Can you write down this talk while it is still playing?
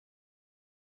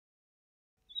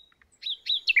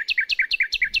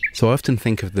So I often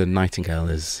think of the nightingale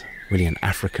as really an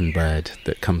African bird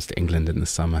that comes to England in the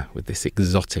summer with this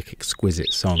exotic,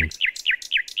 exquisite song.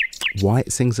 Why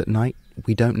it sings at night,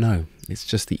 we don't know. It's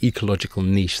just the ecological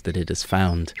niche that it has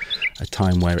found, a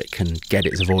time where it can get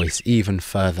its voice even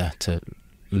further to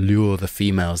lure the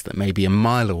females that may be a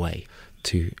mile away,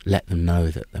 to let them know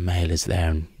that the male is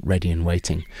there and ready and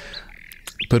waiting.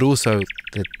 But also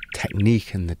the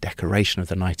technique and the decoration of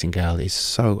the nightingale is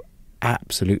so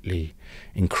absolutely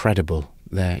incredible.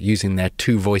 They're using their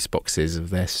 2 voice boxes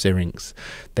of their syrinx.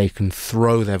 They can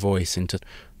throw their voice into,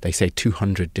 they say,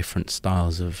 200 different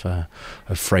styles of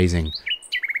phrasing.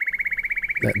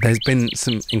 There's been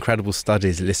some incredible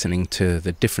studies listening to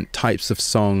the different types of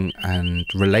song and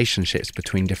relationships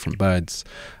between different birds,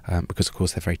 because of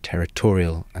course they're very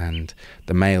territorial, and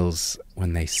the males,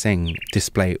 when they sing,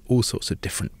 display all sorts of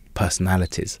different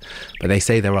personalities. But they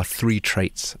say there are 3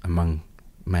 traits among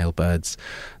male birds: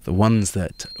 the ones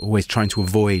that are always trying to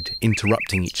avoid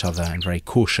interrupting each other and very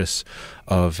cautious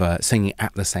of singing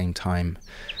at the same time.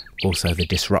 Also the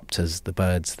disruptors, the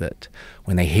birds that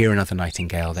when they hear another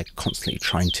nightingale, they're constantly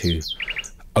trying to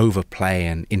overplay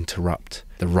and interrupt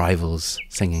the rivals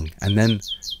singing. And then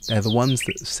they're the ones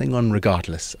that sing on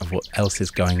regardless of what else is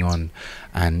going on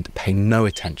and pay no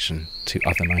attention to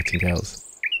other nightingales.